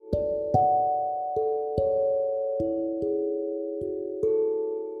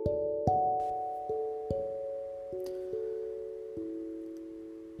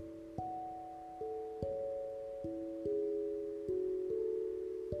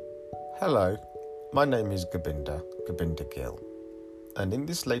Hello, my name is Gobinder Gill, and in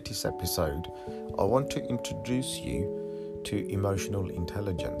this latest episode, I want to introduce you to emotional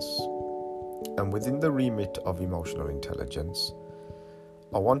intelligence. And within the remit of emotional intelligence,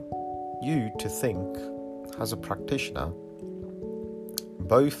 I want you to think as a practitioner,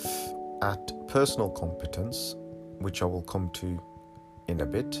 both at personal competence, which I will come to in a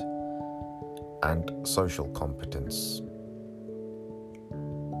bit, and social competence.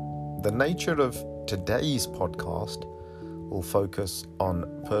 The nature of today's podcast will focus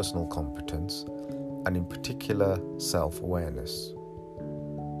on personal competence and in particular self-awareness.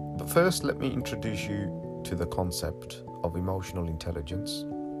 But first, let me introduce you to the concept of emotional intelligence.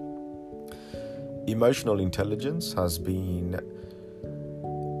 Emotional intelligence has been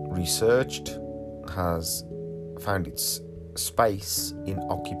researched, has found its space in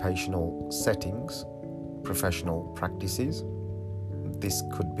occupational settings, professional practices. This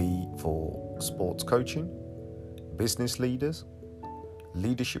could be for sports coaching, business leaders,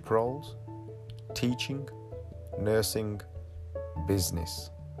 leadership roles, teaching, nursing,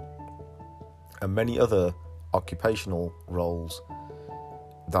 business, and many other occupational roles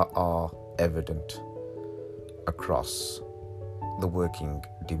that are evident across the working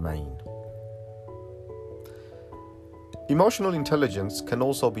domain. Emotional intelligence can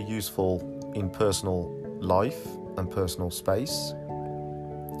also be useful in personal life and personal space,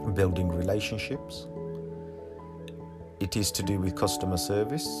 building relationships. It is to do with customer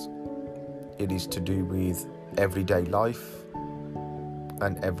service. It is to do with everyday life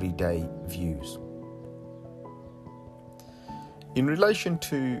and everyday views. In relation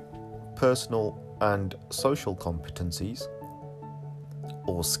to personal and social competencies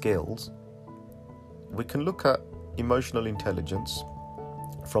or skills, we can look at emotional intelligence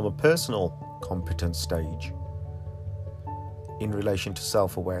from a personal competence stage in relation to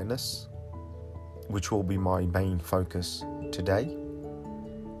self-awareness, which will be my main focus today,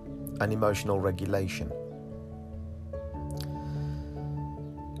 and emotional regulation.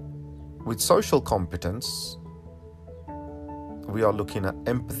 With social competence, we are looking at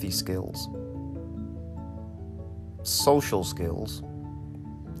empathy skills, social skills,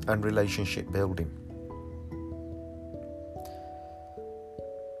 and relationship building.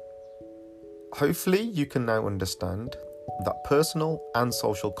 Hopefully, you can now understand that personal and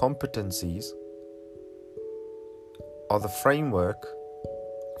social competencies are the framework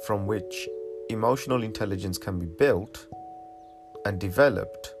from which emotional intelligence can be built and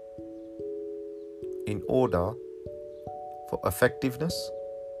developed in order for effectiveness,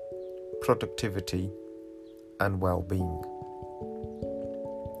 productivity, and well-being.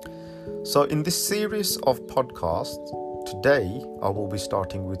 So in this series of podcasts, today I will be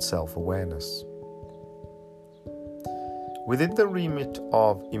starting with self-awareness. Within the remit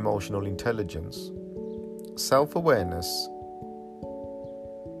of emotional intelligence, self-awareness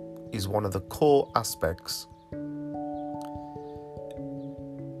is one of the core aspects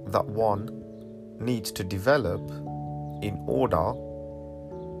that one needs to develop in order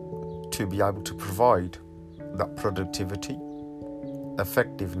to be able to provide that productivity,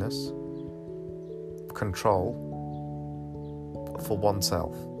 effectiveness, control for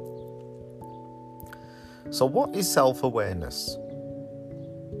oneself. So what is self-awareness?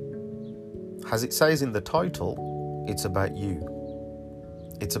 As it says in the title, it's about you.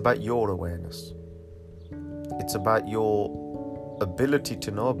 It's about your awareness. It's about your ability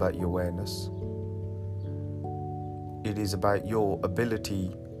to know about your awareness. It is about your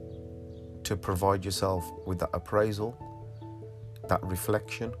ability to provide yourself with that appraisal, that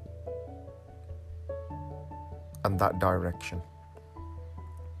reflection, and that direction.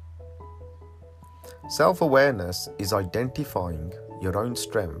 Self-awareness is identifying your own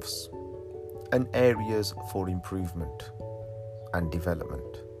strengths and areas for improvement and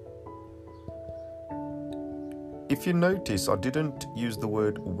development. If you notice, I didn't use the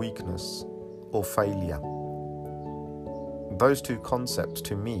word weakness or failure. Those two concepts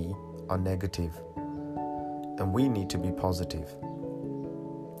to me are negative, and we need to be positive.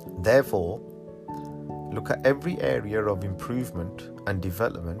 Therefore, look at every area of improvement and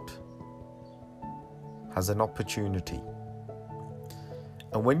development as an opportunity.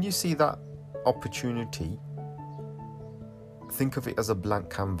 And when you see that opportunity, think of it as a blank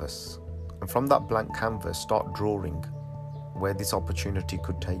canvas. And from that blank canvas, start drawing where this opportunity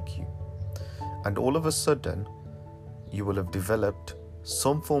could take you. And all of a sudden, you will have developed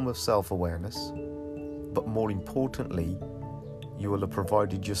some form of self-awareness, but more importantly, you will have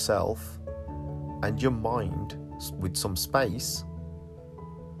provided yourself and your mind with some space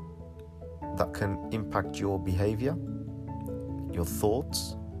that can impact your behavior, your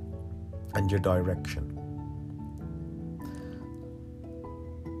thoughts, and your direction.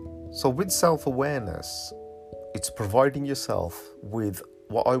 So with self-awareness, it's providing yourself with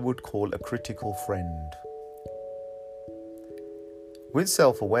what I would call a critical friend. With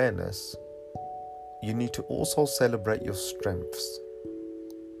self-awareness, you need to also celebrate your strengths.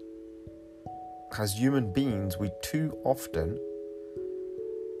 As human beings, we too often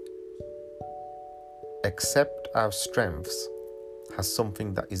accept our strengths as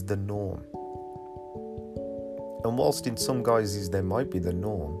something that is the norm. And whilst in some guises they might be the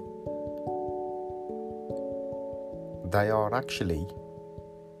norm, they are actually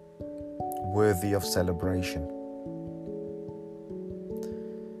worthy of celebration.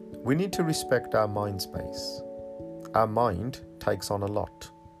 We need to respect our mind space. Our mind takes on a lot.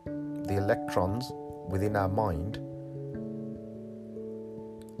 The electrons within our mind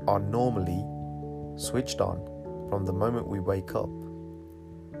are normally switched on from the moment we wake up,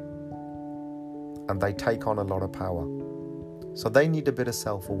 and they take on a lot of power. So they need a bit of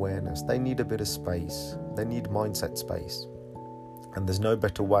self-awareness, they need a bit of space, they need mindset space. And there's no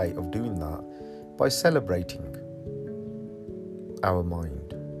better way of doing that by celebrating our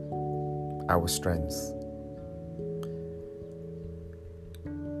mind, our strengths.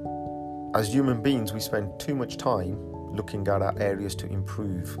 As human beings, we spend too much time looking at our areas to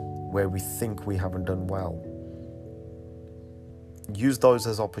improve, where we think we haven't done well. Use those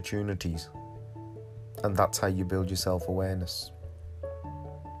as opportunities, and that's how you build your self-awareness.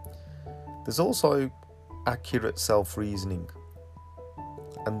 There's also accurate self-reasoning,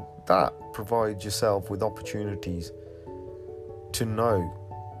 and that provides yourself with opportunities to know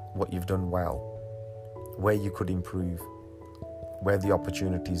what you've done well, where you could improve, where the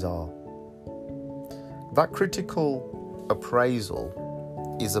opportunities are. That critical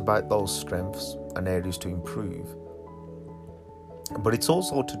appraisal is about those strengths and areas to improve, but it's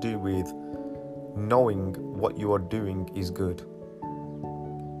also to do with knowing what you are doing is good,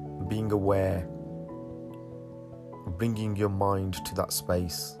 being aware, bringing your mind to that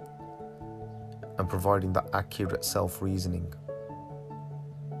space, and providing that accurate self-reasoning.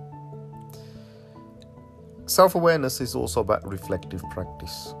 Self-awareness is also about reflective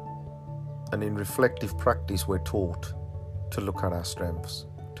practice. And in reflective practice, we're taught to look at our strengths,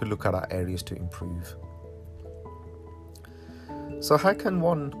 to look at our areas to improve. So how can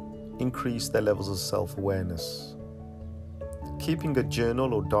one increase their levels of self-awareness? Keeping a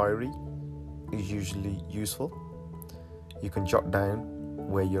journal or diary is usually useful. You can jot down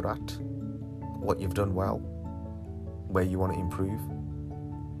where you're at, what you've done well, where you want to improve.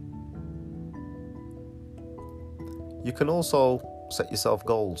 You can also set yourself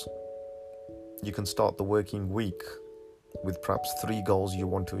goals. You can start the working week with perhaps 3 goals you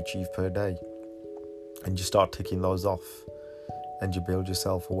want to achieve per day, and you start ticking those off, and you build your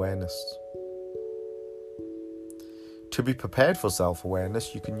self-awareness. To be prepared for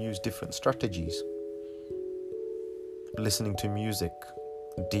self-awareness, you can use different strategies. Listening to music,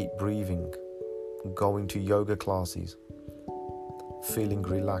 deep breathing, going to yoga classes, feeling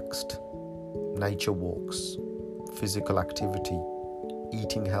relaxed, nature walks, physical activity,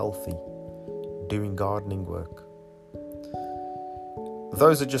 eating healthy, doing gardening work.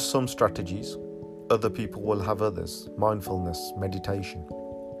 Those are just some strategies. Other people will have others. Mindfulness, meditation.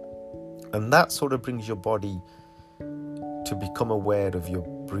 And that sort of brings your body to become aware of your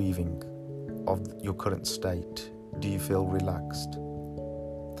breathing, of your current state. Do you feel relaxed?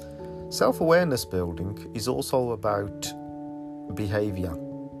 Self-awareness building is also about behavior,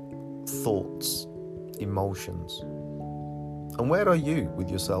 thoughts, emotions. And where are you with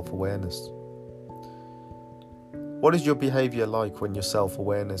your self-awareness? What is your behavior like when your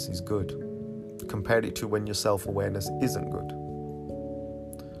self-awareness is good? Compare it to when your self-awareness isn't good.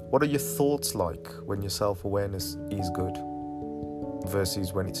 What are your thoughts like when your self-awareness is good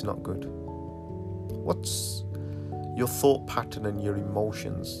versus when it's not good? What's your thought pattern and your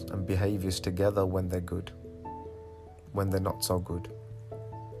emotions and behaviors together when they're good, when they're not so good?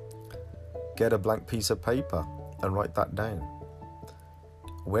 Get a blank piece of paper and write that down.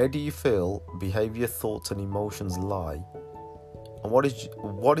 Where do you feel behavior, thoughts and emotions lie? And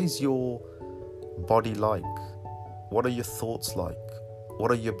what is your body like? What are your thoughts like?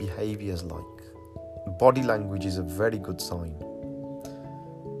 What are your behaviors like? Body language is a very good sign.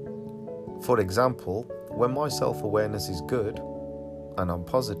 For example, when my self-awareness is good and I'm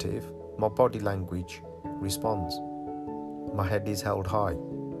positive, my body language responds. My head is held high.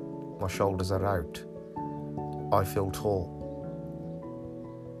 My shoulders are out. I feel tall.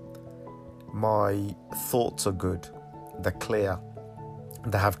 My thoughts are good. They're clear.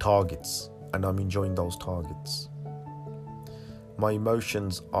 They have targets, and I'm enjoying those targets. My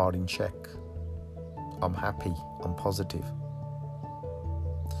emotions are in check. I'm happy. I'm positive.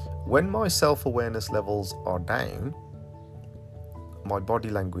 When my self-awareness levels are down, my body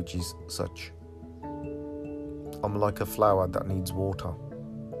language is such. I'm like a flower that needs water.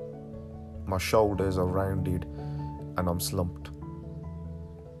 My shoulders are rounded and I'm slumped.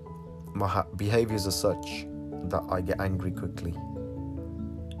 My behaviors are such that I get angry quickly,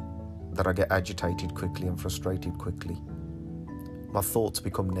 that I get agitated quickly and frustrated quickly. My thoughts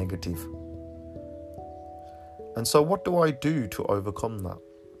become negative. And so what do I do to overcome that?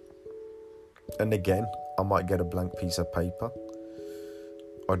 And again, I might get a blank piece of paper.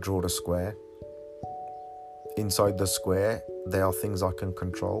 I draw a square. Inside the square, there are things I can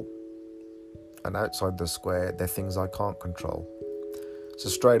control. And outside the square, there are things I can't control. So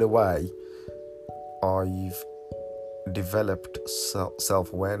straight away, I've developed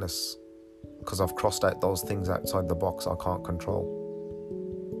self-awareness because I've crossed out those things outside the box I can't control.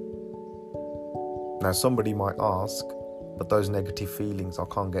 Now somebody might ask, but those negative feelings, I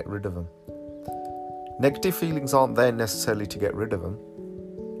can't get rid of them. Negative feelings aren't there necessarily to get rid of them.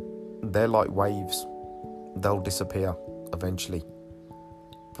 They're like waves. They'll disappear eventually.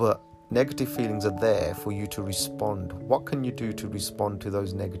 But negative feelings are there for you to respond. What can you do to respond to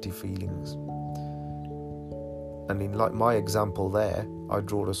those negative feelings? And in like my example there, I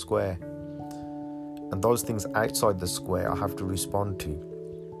draw a square. And those things outside the square I have to respond to.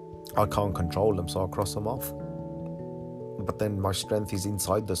 I can't control them, so I'll cross them off. But then my strength is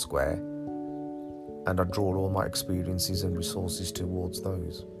inside the square, and I draw all my experiences and resources towards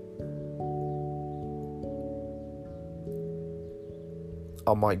those.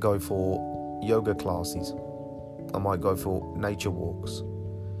 I might go for yoga classes. I might go for nature walks.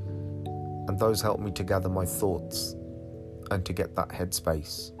 And those help me to gather my thoughts and to get that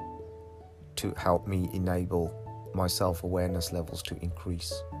headspace to help me enable my self-awareness levels to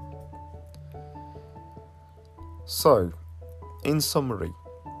increase. So, in summary,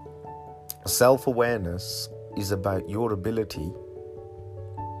 self-awareness is about your ability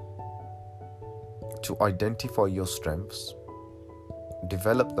to identify your strengths,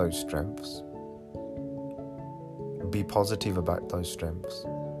 develop those strengths, be positive about those strengths.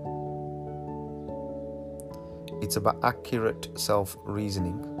 It's about accurate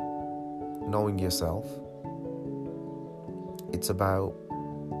self-reasoning, knowing yourself. It's about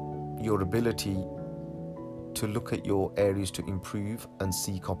your ability to look at your areas to improve and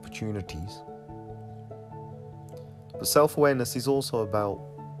seek opportunities. But self-awareness is also about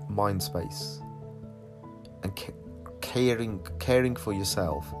mind space and caring for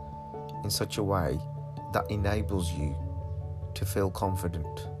yourself in such a way that enables you to feel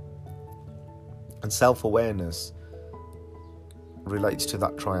confident. And self-awareness relates to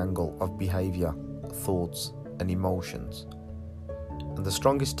that triangle of behavior, thoughts, and emotions. And the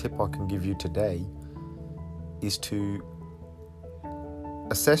strongest tip I can give you today is to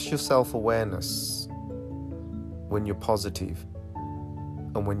assess your self-awareness when you're positive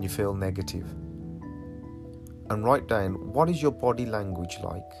and when you feel negative. And write down, what is your body language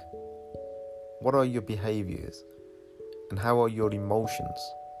like? What are your behaviors? And how are your emotions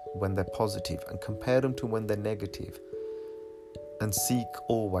when they're positive? And compare them to when they're negative. And seek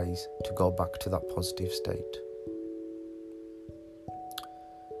always to go back to that positive state.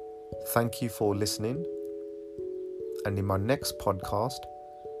 Thank you for listening. And in my next podcast,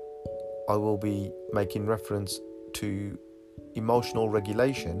 I will be making reference to emotional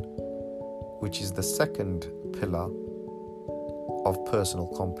regulation, which is the second pillar of personal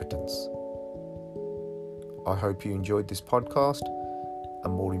competence. I hope you enjoyed this podcast,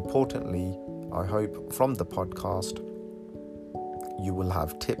 and more importantly, I hope from the podcast you will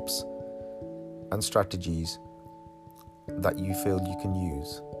have tips and strategies that you feel you can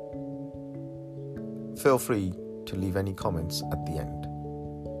use. Feel free to leave any comments at the end.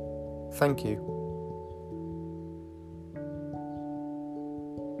 Thank you.